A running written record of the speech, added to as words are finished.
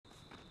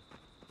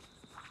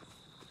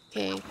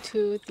Okay,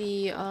 to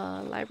the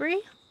library?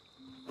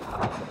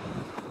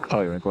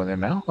 Oh, you want to go in there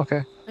now?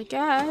 Okay. I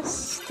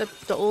guess.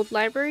 The old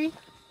library?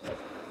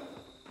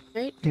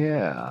 Right?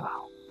 Yeah.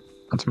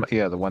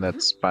 Yeah, the one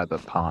that's by the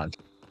pond.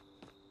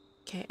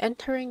 Okay,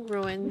 entering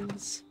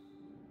ruins.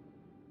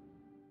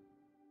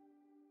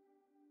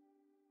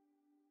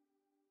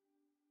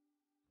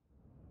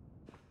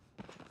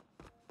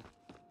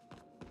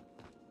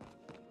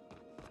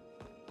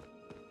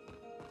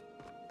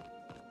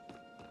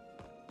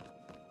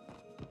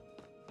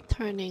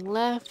 Turning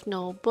left,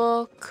 no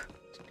book.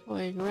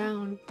 Going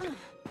around.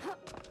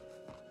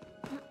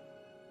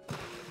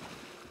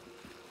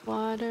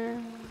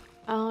 Water.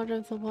 Out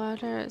of the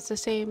water. It's the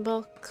same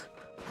book.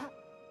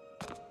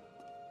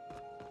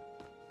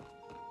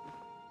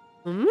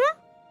 Hmm?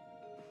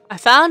 I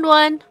found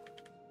one!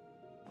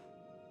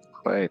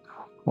 Wait,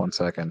 1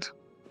 second.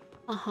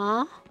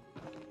 Uh-huh.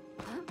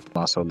 I'm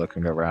also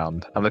looking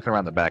around. I'm looking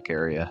around the back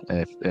area, and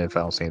if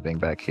I don't see anything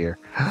back here,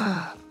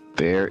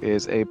 there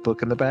is a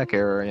book in the back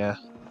area.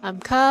 I'm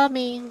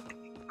coming.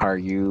 Are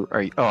you? Oh,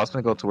 I was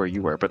gonna go to where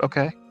you were, but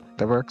okay,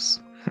 that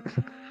works.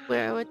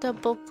 Where with the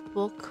book?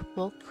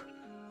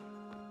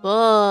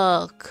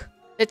 Book.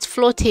 It's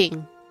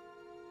floating.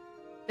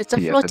 It's a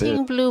Yes, it is.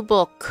 floating blue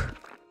book.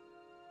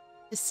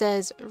 It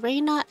says,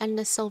 Reina and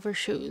the Silver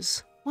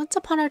Shoes. Once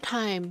upon a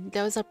time,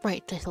 there was a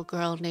bright little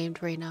girl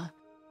named Reina.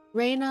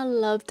 Reina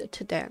loved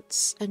to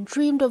dance and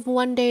dreamed of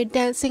one day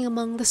dancing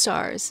among the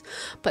stars.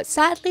 But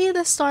sadly,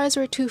 the stars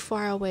were too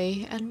far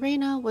away and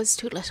Reina was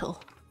too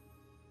little.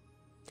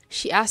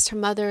 She asked her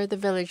mother, the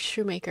village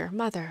shoemaker,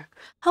 Mother,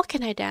 how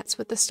can I dance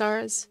with the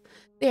stars?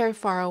 They are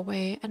far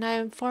away and I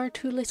am far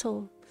too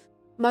little.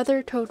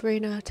 Mother told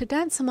Reina, to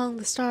dance among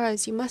the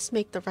stars you must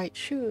make the right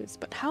shoes,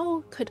 but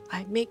how could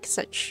I make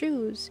such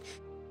shoes?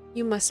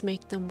 You must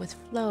make them with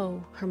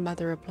flow, her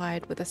mother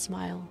replied with a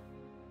smile.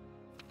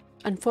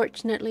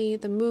 Unfortunately,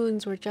 the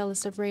moons were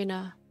jealous of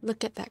Reina.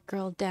 Look at that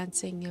girl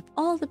dancing. If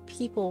all the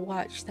people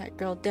watch that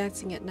girl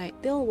dancing at night,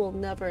 they will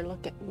never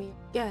look at me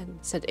again,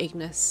 said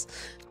Ignis.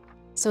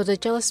 So the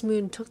jealous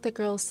moon took the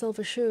girl's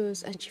silver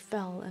shoes and she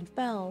fell and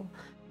fell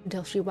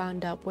until she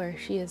wound up where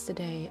she is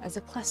today as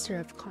a cluster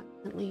of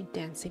constantly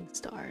dancing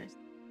stars.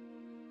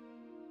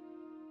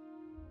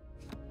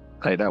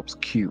 Hey, that was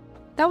cute.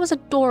 That was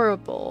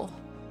adorable.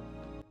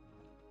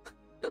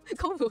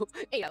 Kovu.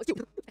 Hey, that was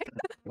cute.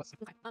 What's-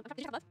 Okay, did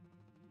you have us?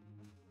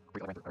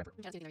 Okay.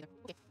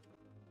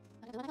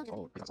 Okay.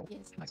 Oh, that's all.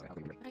 Yes. Nice. How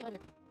do you read?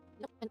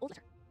 Nope, an old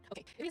letter.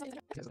 Okay.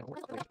 Yes, no,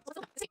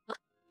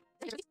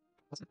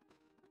 listen.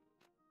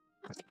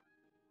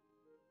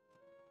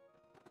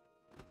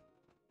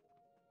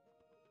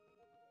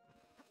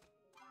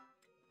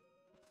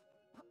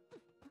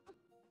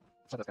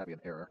 So that's gotta be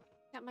an error.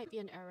 That might be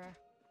an error.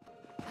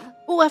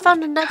 Oh, I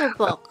found another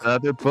book.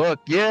 Another book.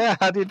 Yeah,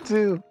 I did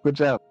too. Good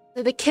job.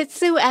 The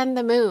Kitsuu and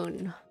the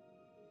Moon.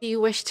 Do you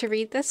wish to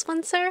read this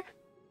one, sir?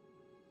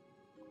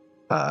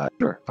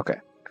 Sure. Okay.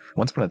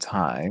 Once upon a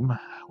time,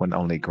 when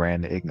only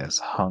Grand Ignis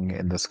hung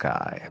in the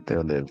sky,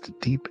 there lived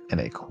deep in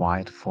a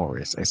quiet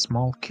forest a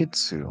small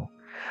Kitsuu.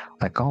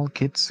 Like all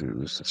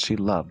Kitsus, she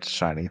loved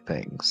shiny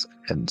things,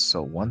 and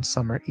so one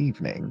summer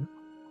evening,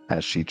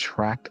 as she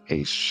tracked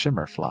a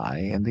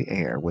shimmerfly in the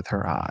air with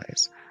her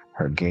eyes,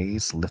 her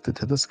gaze lifted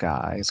to the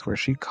skies where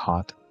she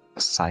caught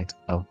sight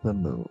of the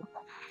moon.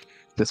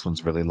 This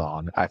one's really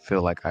long. I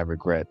feel like I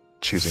regret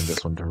choosing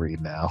this one to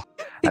read now.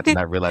 I did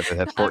not realize it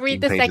had I'll read 14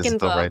 the pages second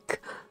still right.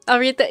 book. I'll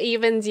read the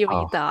evens, you Oh,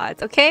 read the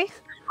odds, okay?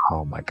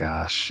 oh my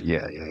gosh.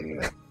 Yeah.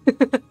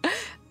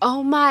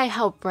 Oh my,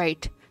 how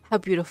bright, how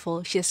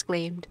beautiful, she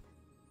exclaimed.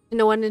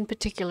 No one in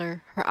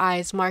particular, her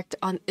eyes marked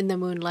on in the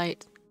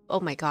moonlight. Oh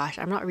my gosh,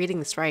 I'm not reading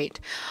this right.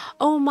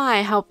 Oh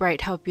my, how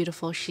bright, how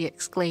beautiful, she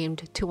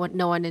exclaimed to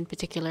no one in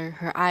particular.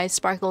 Her eyes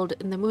sparkled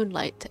in the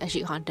moonlight as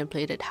she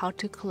contemplated how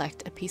to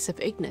collect a piece of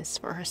Ignis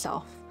for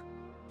herself.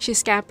 She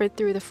scampered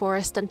through the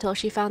forest until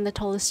she found the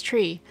tallest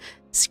tree,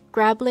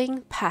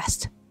 scrabbling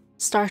past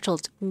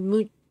startled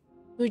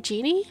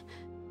Mujini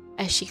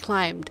as she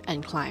climbed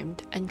and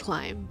climbed and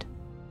climbed.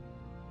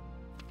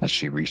 As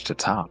she reached the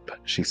top,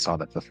 she saw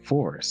that the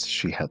forest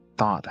she had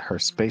thought her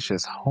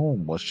spacious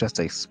home was just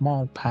a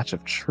small patch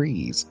of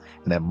trees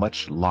in a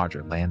much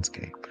larger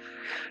landscape.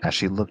 As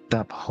she looked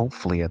up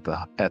hopefully at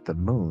the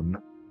moon,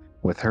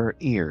 with her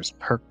ears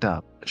perked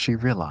up, she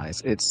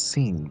realized it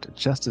seemed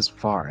just as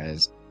far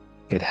as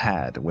it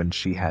had when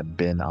she had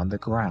been on the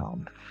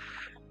ground.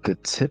 The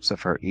tips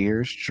of her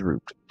ears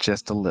drooped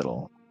just a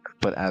little,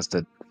 but as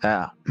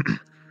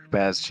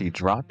she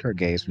dropped her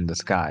gaze from the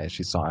sky,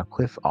 she saw a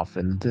cliff off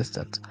in the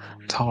distance,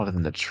 taller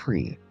than the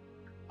tree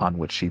on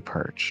which she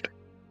perched.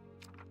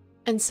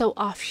 And so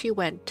off she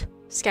went,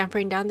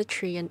 scampering down the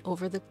tree and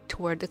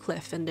toward the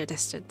cliff in the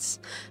distance.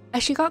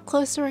 As she got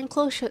closer and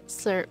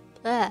closer,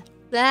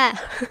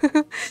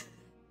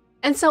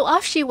 and so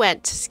off she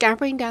went,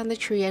 scampering down the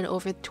tree and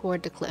over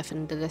toward the cliff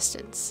in the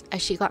distance.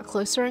 As she got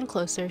closer and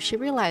closer, she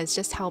realized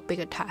just how big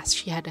a task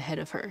she had ahead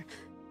of her.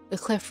 The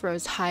cliff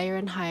rose higher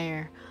and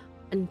higher.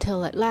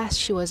 until at last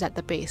she was at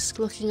the base,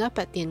 looking up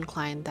at the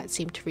incline that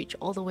seemed to reach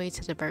all the way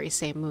to the very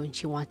same moon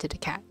she wanted to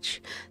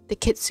catch. The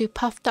Kitsuu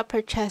puffed up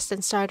her chest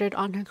and started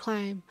on her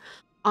climb.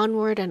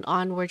 Onward and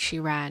onward she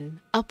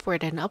ran,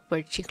 upward and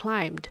upward she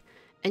climbed,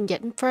 and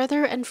yet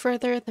further and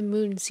further the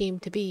moon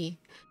seemed to be.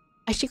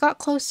 As she got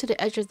close to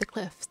the edge of the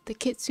cliff, the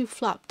Kitsuu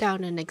flopped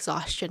down in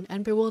exhaustion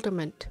and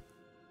bewilderment,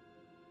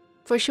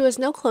 for she was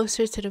no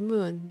closer to the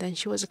moon than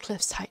she was a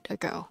cliff's height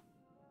ago.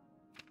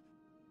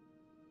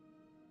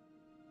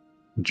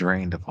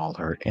 Drained of all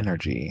her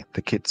energy,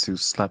 the Kitsuu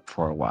slept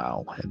for a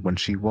while, and when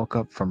she woke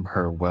up from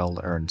her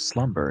well-earned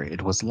slumber,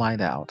 it was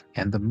light out,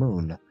 and the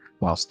moon,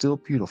 while still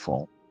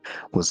beautiful,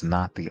 was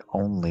not the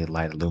only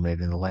light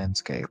illuminating the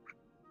landscape.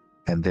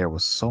 And there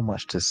was so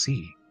much to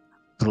see.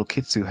 Little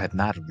Kitsuu had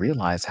not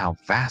realized how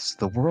vast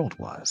the world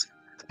was,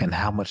 and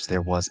how much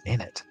there was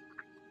in it.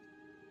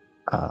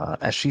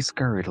 As she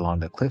scurried along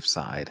the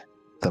cliffside,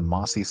 the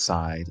mossy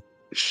side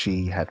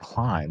she had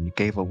climbed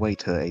gave way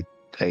to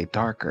a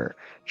darker,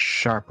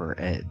 sharper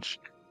edge.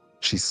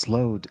 She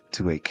slowed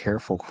to a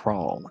careful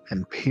crawl,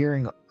 and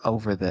peering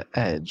over the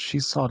edge, she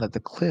saw that the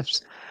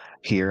cliffs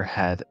here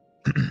had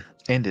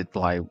ended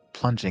by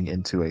plunging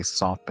into a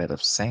soft bed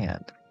of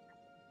sand,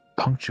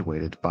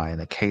 punctuated by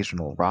an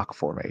occasional rock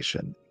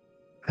formation.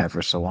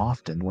 Ever so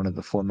often, one of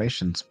the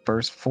formations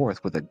burst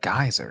forth with a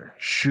geyser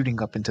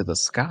shooting up into the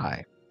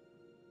sky.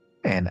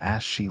 And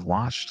as she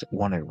watched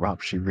one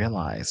erupt, she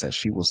realized that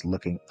she was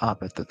looking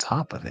up at the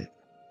top of it.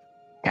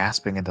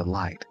 Gasping in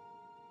delight,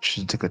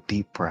 she took a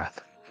deep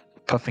breath,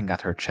 puffing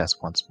out her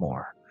chest once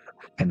more,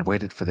 and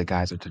waited for the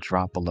geyser to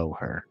drop below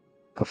her.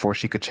 Before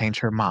she could change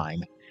her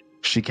mind,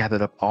 she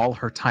gathered up all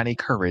her tiny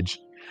courage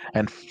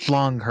and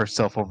flung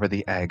herself over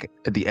the edge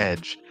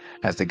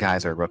as the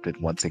geyser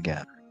erupted once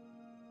again.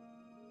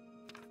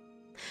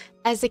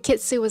 As the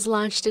Kitsuu was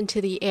launched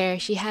into the air,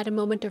 she had a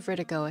moment of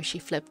vertigo as she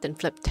flipped and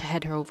flipped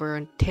head over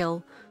and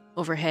tail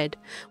overhead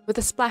with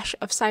a splash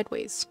of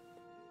sideways.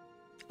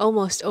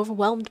 Almost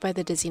overwhelmed by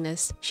the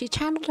dizziness, she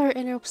channeled her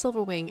inner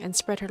silverwing and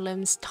spread her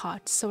limbs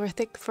taut so her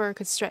thick fur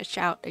could stretch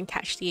out and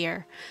catch the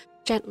air,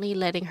 gently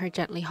letting her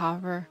gently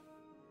hover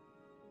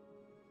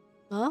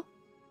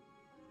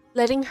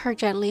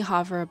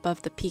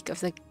above the peak of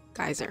the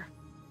geyser.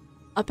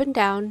 Up and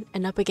down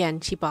and up again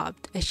she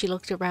bobbed as she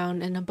looked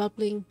around in a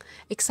bubbling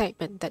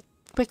excitement that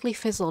quickly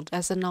fizzled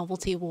as the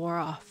novelty wore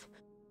off.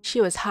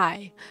 She was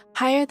high,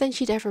 higher than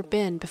she'd ever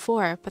been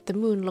before, but the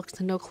moon looked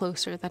no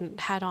closer than it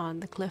had on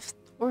the cliff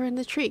or in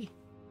the tree.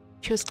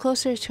 She was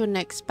closer to an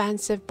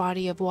expansive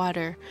body of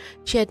water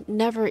she had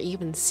never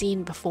even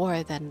seen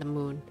before than the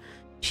moon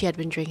she had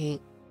been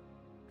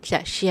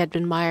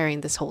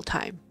admiring this whole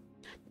time.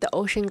 The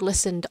ocean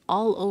glistened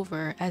all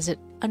over as it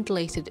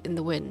undulated in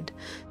the wind,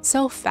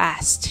 so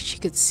fast she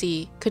couldn't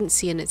see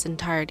in its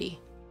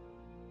entirety.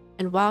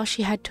 And while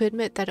she had to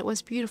admit that it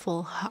was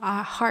beautiful,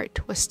 her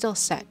heart was still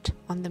set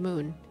on the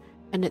moon,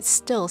 and it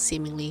still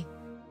seemed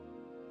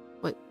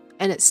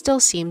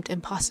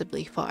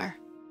impossibly far.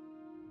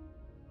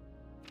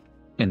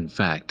 In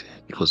fact,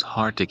 it was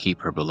hard to keep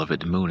her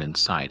beloved moon in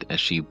sight as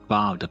she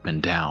bobbed up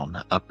and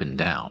down, up and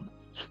down.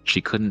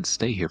 She couldn't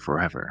stay here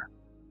forever.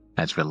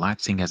 As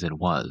relaxing as it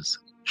was,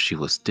 she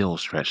was still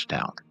stretched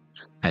out.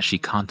 As she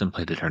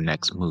contemplated her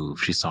next move,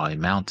 she saw a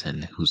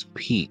mountain whose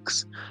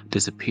peaks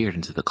disappeared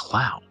into the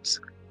clouds.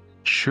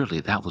 Surely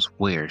that was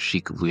where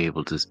she could be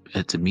able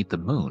to meet the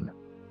moon.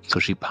 So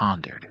she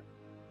pondered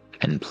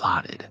and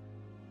plotted.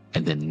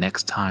 And then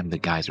next time the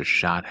geyser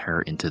shot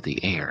her into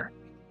the air,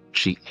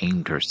 she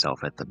aimed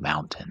herself at the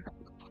mountain,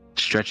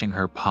 stretching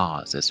her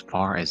paws as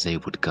far as they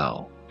would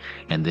go,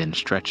 and then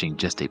stretching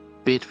just a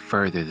bit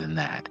further than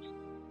that,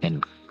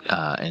 and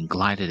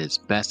glided as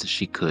best as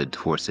she could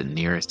towards the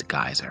nearest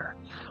geyser.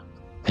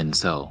 And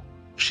so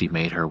she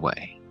made her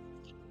way,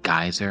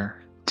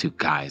 geyser to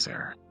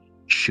geyser,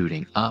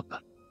 shooting up,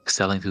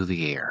 sailing through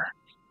the air,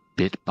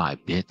 bit by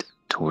bit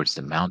towards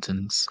the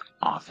mountains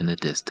off in the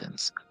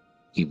distance.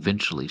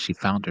 Eventually she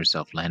found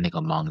herself landing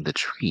among the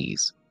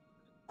trees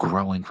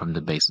growing from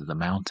the base of the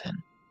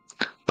mountain.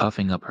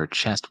 Puffing up her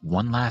chest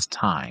one last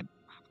time,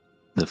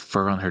 the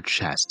fur on her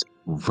chest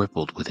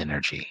rippled with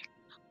energy.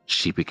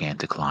 She began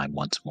to climb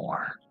once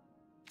more.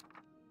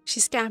 She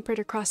scampered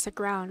across the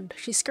ground,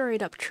 she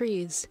scurried up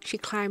trees, she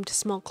climbed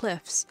small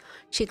cliffs,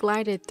 she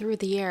glided through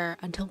the air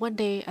until one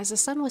day, as the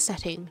sun was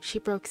setting, she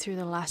broke through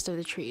the last of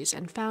the trees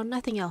and found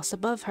nothing else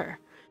above her.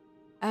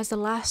 As the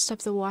last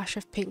of the wash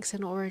of pinks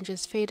and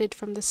oranges faded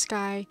from the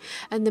sky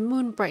and the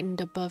moon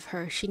brightened above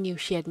her, she knew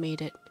she had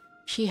made it.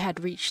 She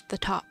had reached the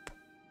top.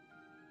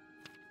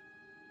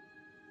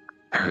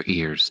 Her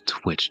ears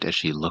twitched as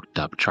she looked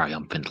up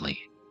triumphantly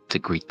to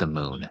greet the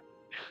moon.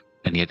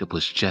 And yet it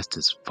was just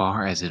as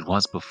far as it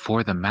was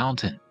before. The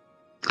mountain,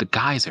 the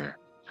geyser,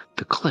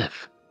 the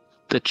cliff,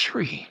 the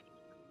tree.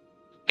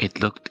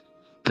 It looked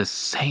the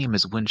same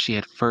as when she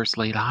had first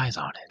laid eyes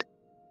on it.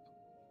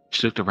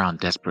 She looked around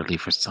desperately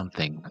for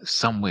something,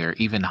 somewhere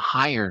even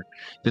higher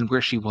than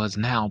where she was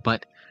now,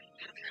 but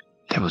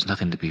there was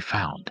nothing to be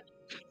found.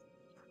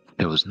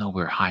 There was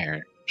nowhere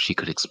higher she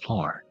could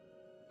explore.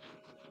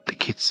 The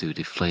Kitsuu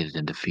deflated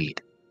in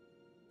defeat.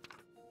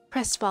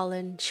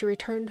 Crestfallen, she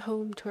returned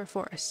home to her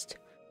forest,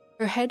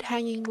 her head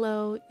hanging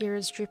low,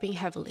 ears drooping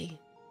heavily,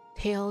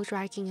 tail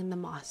dragging in the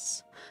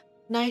moss.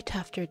 Night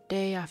after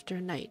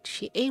night,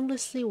 she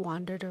aimlessly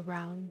wandered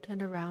around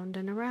and around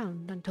and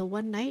around until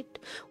one night,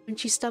 when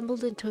she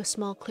stumbled into a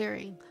small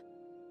clearing.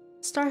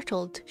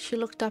 Startled, she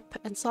looked up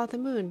and saw the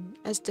moon,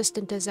 as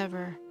distant as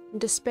ever. In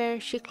despair,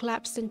 she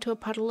collapsed into a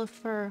puddle of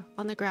fur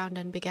on the ground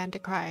and began to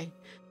cry.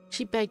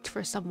 She begged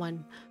for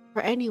someone,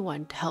 for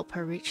anyone, to help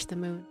her reach the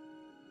moon.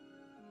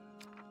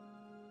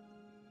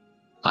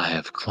 I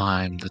have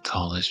climbed the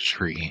tallest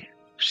tree,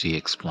 she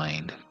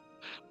explained.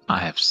 I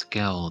have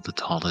scaled the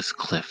tallest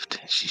cliff,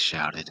 she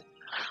shouted.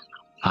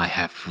 I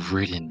have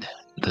ridden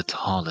the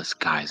tallest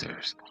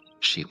geysers,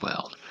 she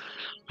wailed.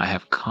 I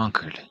have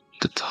conquered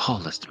the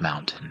tallest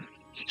mountain,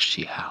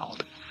 she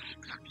howled.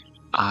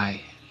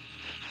 I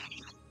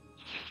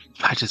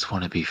just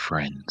want to be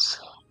friends,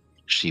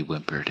 she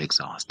whimpered,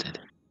 exhausted.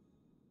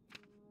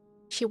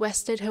 She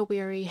rested her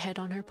weary head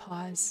on her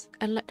paws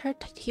and let her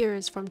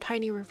tears form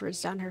tiny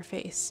rivers down her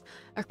face,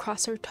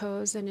 across her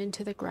toes and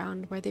into the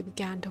ground where they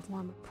began to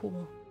form a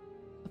pool.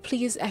 The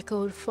pleas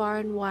echoed far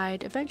and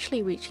wide,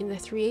 eventually reaching the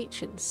three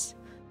ancients.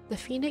 The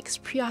phoenix,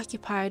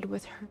 preoccupied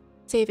with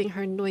saving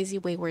her noisy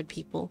wayward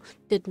people,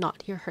 did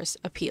not hear her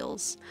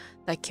appeals.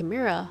 The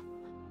chimera,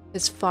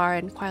 his far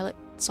and quiet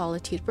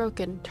solitude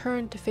broken,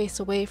 turned to face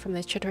away from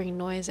the chittering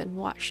noise and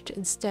watched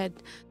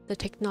instead the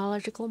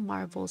technological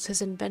marvels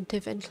his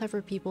inventive and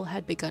clever people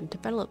had begun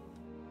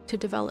to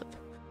develop.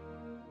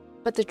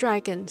 But the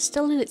dragon,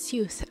 still in its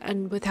youth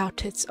and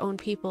without its own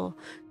people,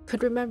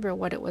 could remember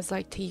what it was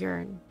like to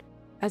yearn,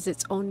 as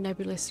its own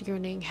nebulous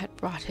yearning had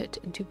brought it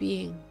into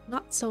being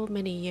not so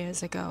many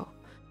years ago.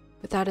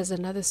 But that is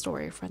another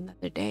story for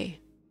another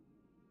day.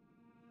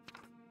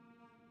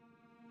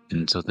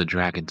 And so the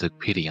dragon took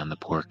pity on the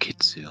poor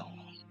Kitsuu,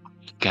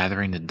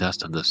 gathering the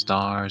dust of the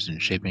stars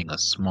and shaping a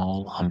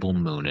small, humble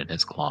moon in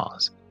his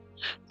claws,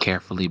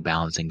 carefully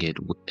balancing it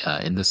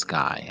in the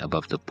sky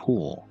above the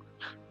pool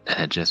that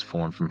had just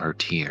formed from her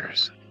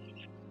tears.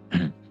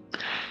 And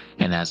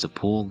as the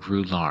pool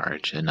grew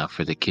large enough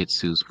for the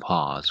Kitsuu's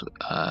paws,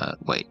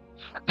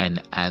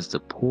 and as the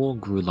pool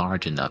grew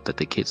large enough that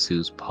the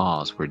Kitsuu's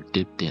paws were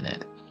dipped in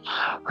it,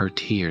 her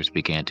tears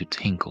began to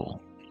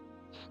tinkle.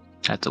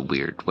 That's a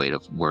weird way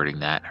of wording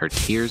that. Her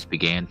tears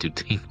began to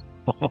tinkle.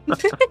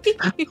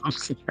 I'm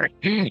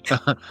sorry.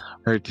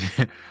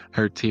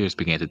 her tears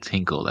began to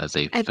tinkle as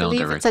they fell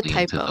directly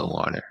into the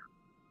water.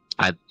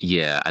 I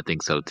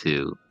think so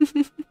too.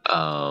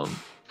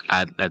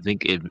 I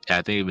think it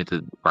meant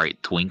to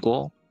write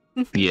twinkle.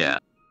 Yeah.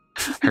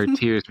 Her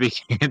tears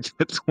began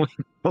to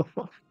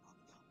twinkle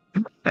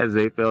as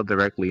they fell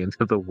directly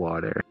into the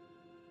water.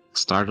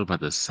 Startled by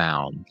the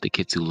sound, the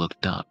Kitsuu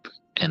looked up,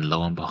 and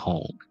lo and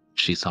behold,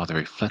 she saw the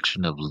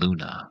reflection of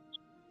Luna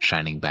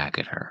shining back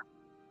at her.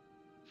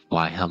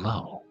 Why,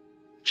 hello,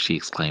 she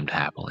exclaimed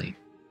happily,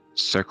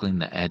 circling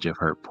the edge of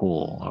her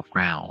pool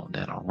around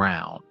and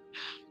around,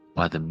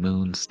 while the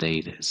moon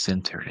stayed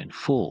centered and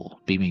full,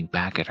 beaming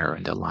back at her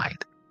in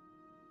delight.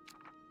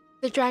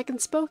 The dragon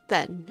spoke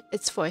then,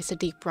 its voice a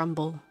deep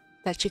rumble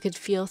that she could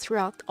feel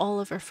throughout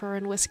all of her fur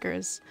and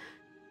whiskers.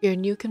 Your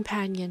new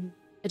companion,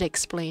 it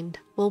explained,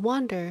 will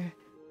wander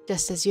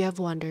just as you have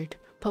wandered,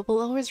 but will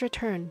always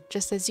return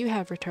just as you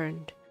have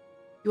returned.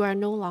 You are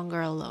no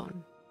longer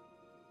alone.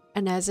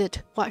 And as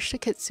it watched the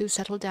Kitsuu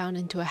settle down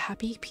into a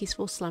happy,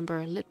 peaceful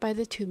slumber lit by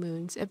the two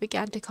moons, it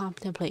began to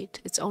contemplate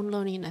its own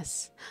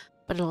loneliness.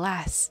 But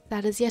alas,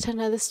 that is yet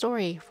another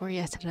story for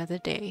yet another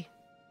day.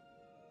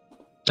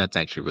 That's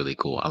actually really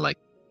cool.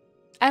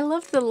 I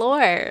love the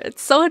lore.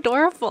 It's so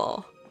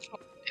adorable.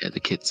 Yeah, the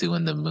Kitsuu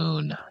and the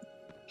moon.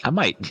 I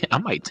might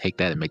take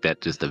that and make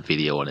that just a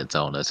video on its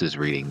own. Us just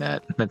reading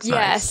that. That's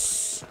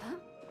nice.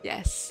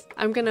 Yes.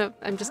 I'm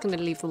just gonna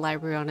leave the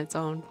library on its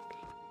own.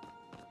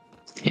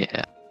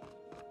 Yeah.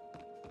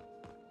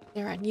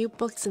 There are new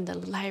books in the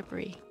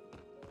library.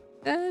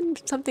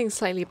 And something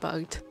slightly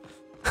bugged.